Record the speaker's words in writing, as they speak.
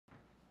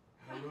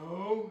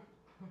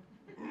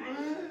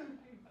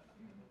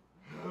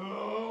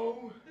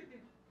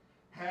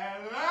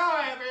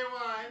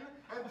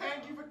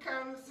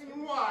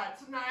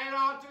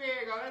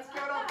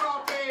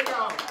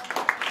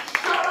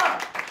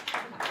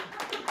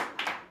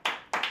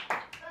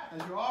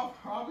all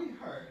probably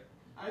heard,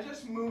 I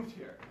just moved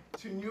here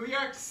to New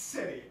York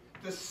City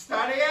to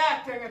study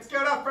acting. Let's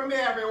give it up for me,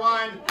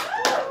 everyone.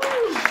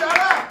 Shut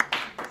up!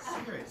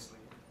 Seriously.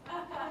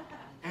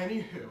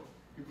 Anywho,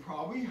 you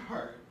probably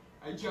heard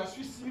I just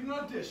received an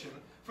audition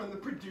from the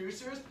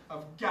producers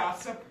of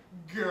Gossip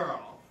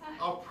Girl.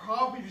 I'll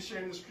probably be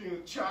sharing the screen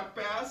with Chuck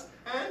Bass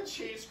and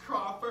Chase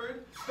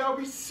Crawford. That'll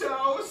be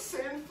so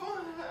sinful.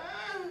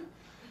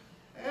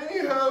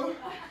 Anywho,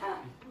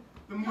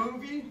 the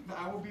movie that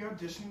I will be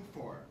auditioning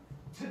for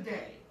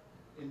today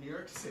in New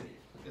York City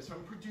is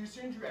from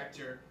producer and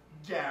director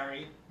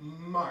Gary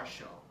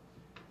Marshall.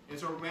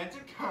 It's a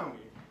romantic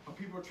comedy of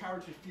people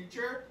travel to the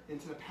future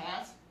into the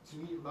past to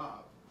meet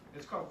love.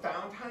 It's called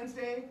Valentine's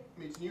Day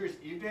meets New Year's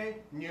Eve Day,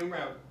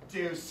 numero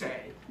deuce.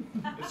 It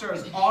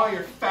stars all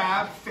your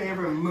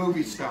favorite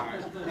movie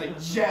stars, like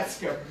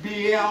Jessica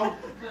Biel,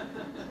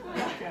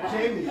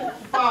 Jamie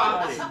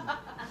Foxx,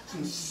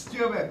 some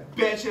stupid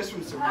bitches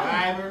from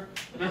Survivor,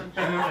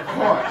 and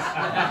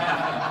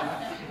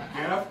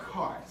of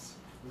course,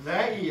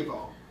 the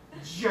evil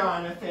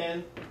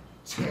Jonathan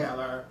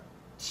Taylor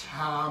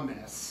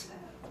Thomas.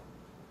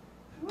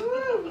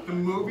 The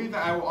movie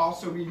that I will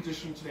also be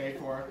auditioning today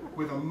for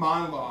with a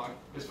monologue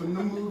is from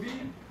the movie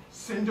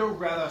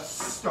Cinderella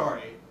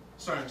Story,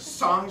 starring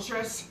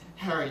songstress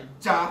Harry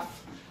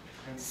Duff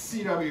and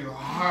CW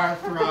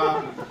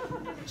heartthrob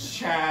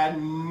Chad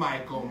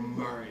Michael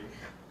Murray.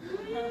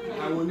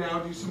 I will now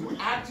do some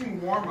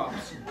acting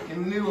warm-ups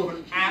in lieu of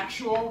an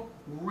actual,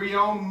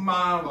 real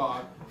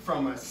monologue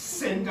from a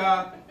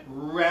Cinderella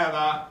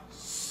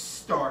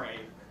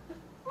story.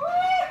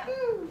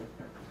 Woo-hoo!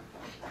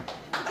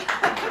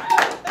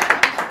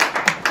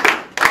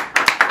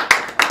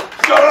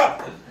 Shut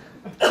up!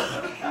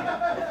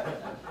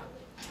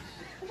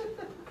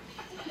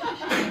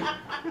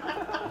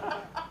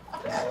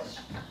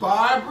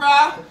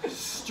 Barbra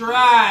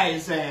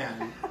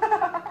Streisand.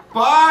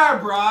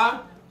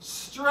 Barbra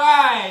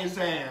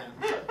Streisand.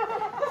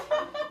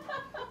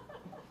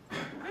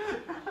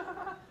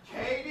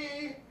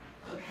 Katy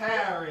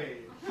Perry.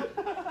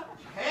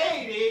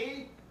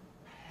 Katy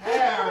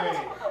Perry.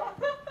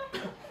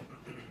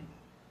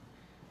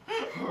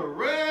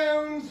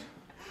 Prunes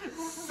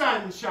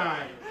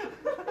Sunshine.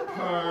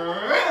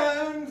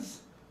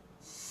 Prunes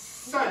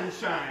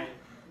Sunshine.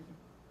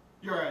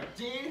 You're a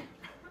D-I-V-A.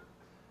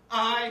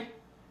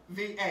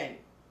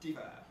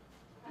 Diva.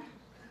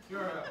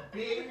 You're a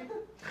B-I-T-C-H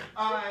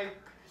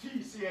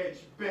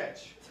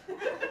bitch.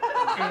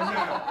 And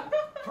now,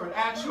 for an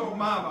actual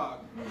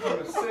monologue from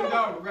a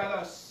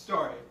Cinderella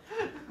story.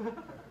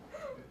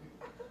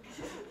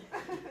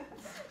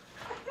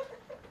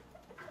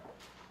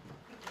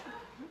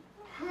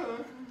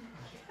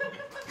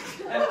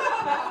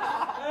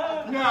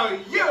 No,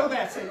 you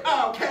listen,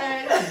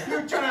 okay? You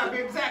turn out to be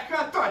exactly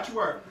who I thought you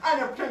were. I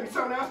never pretended to be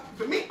someone else,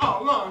 but me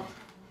all along.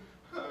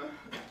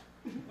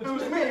 It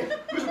was me.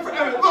 It was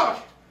forever. Look,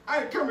 I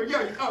didn't come here to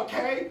yell you,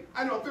 okay?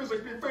 I know it feels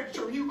like being afraid to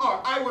show who you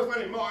are. I wasn't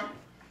anymore.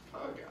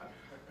 Oh, God.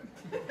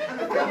 And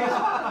the thing is,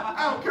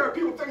 I don't care what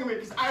people think of me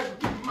because I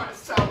forgive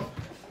myself.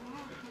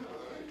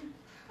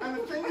 And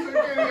the thing is, I'm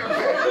getting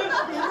okay.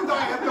 Even though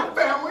I have no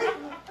family,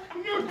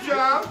 no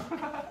job,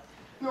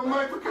 no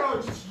money for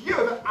college, it's you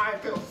that I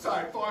feel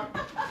sorry for.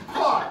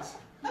 Pause.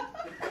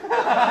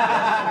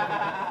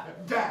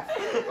 Death.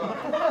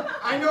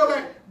 I know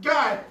that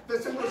guy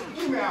that sent those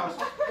emails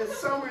is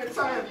somewhere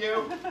inside of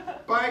you,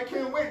 but I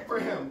can't wait for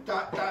him. ...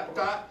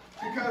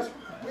 Because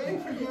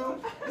waiting for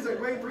you is like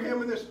waiting for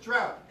him in this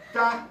drought. ...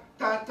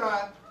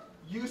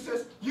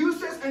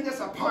 Useless and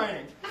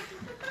disappointing.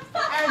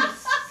 And